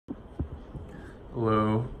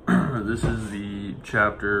Hello, this is the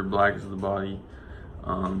chapter Black is the Body.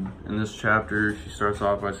 In this chapter, she starts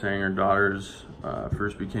off by saying her daughters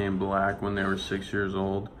first became black when they were 6 years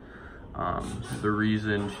old. The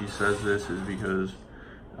reason she says this is because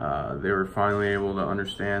they were finally able to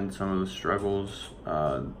understand some of the struggles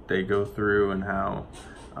they go through and how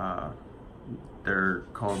they're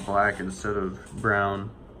called black instead of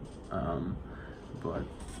brown. But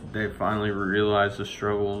they finally realized the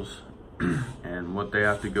struggles and what they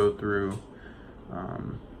have to go through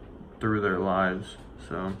through their lives.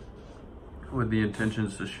 So with the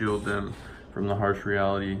intentions to shield them from the harsh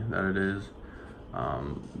reality that it is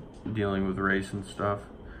dealing with race and stuff.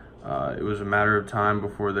 It was a matter of time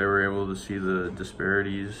before they were able to see the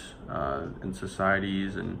disparities in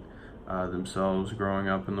societies and themselves growing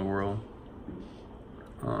up in the world.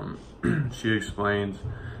 She explains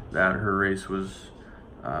that her race was,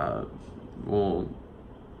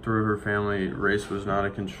 through her family, race was not a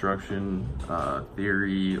construction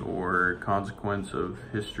theory or consequence of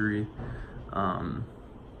history,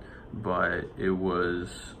 but it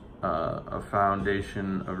was a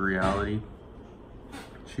foundation of reality.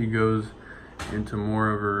 She goes into more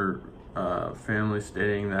of her family,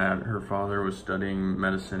 stating that her father was studying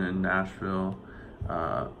medicine in Nashville,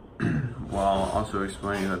 while also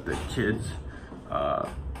explaining that the kids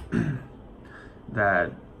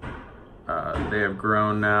that they have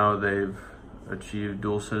grown now. They've achieved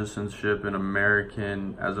dual citizenship in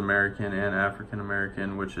American and African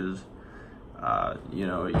American, which is,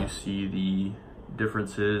 you see the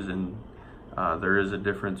differences, and there is a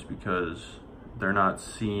difference because they're not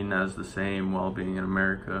seen as the same while being in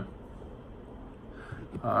America.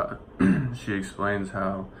 She explains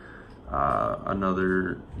how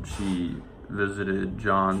she visited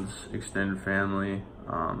John's extended family,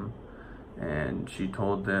 and she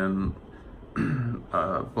told them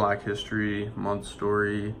Black History Month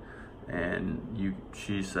story, and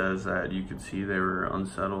she says that you could see they were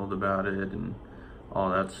unsettled about it and all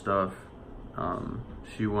that stuff.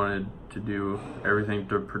 She wanted to do everything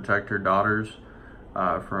to protect her daughters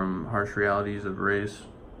from harsh realities of race.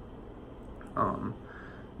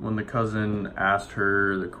 When the cousin asked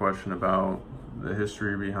her the question about the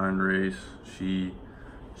history behind race, she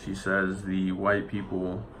says the white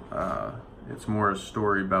people, it's more a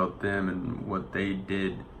story about them and what they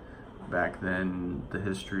did back then, the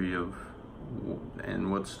history of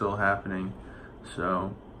and what's still happening.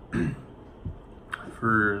 So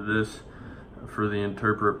for the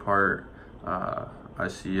interpret part, I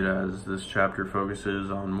see it as this chapter focuses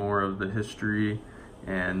on more of the history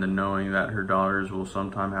and the knowing that her daughters will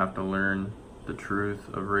sometime have to learn the truth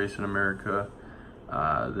of race in America.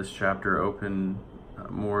 This chapter opened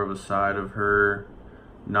more of a side of her,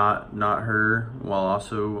 not her, while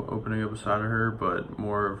also opening up a side of her, but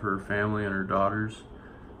more of her family and her daughters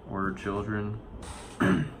or her children.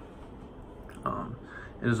 It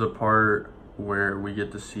is a part where we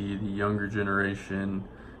get to see the younger generation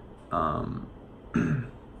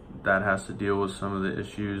that has to deal with some of the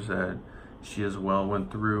issues that she as well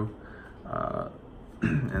went through.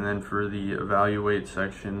 And then for the evaluate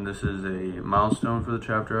section, this is a milestone for the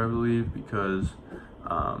chapter, I believe, because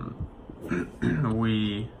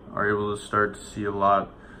we are able to start to see a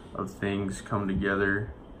lot of things come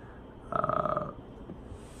together,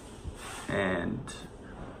 and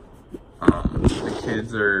the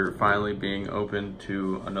kids are finally being open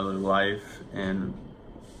to another life, and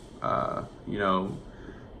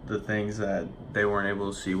the things that they weren't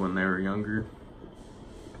able to see when they were younger.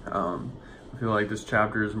 I feel like this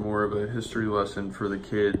chapter is more of a history lesson for the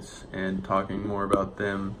kids and talking more about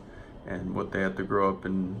them and what they have to grow up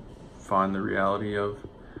and find the reality of.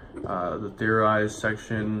 The theorized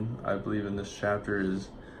section, I believe, in this chapter is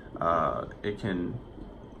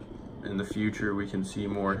in the future we can see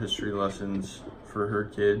more history lessons for her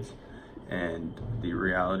kids and the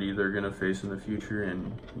reality they're going to face in the future,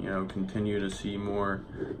 and continue to see more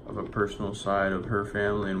of a personal side of her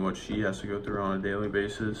family and what she has to go through on a daily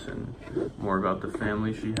basis, and more about the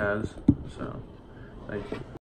family she has. So thank you.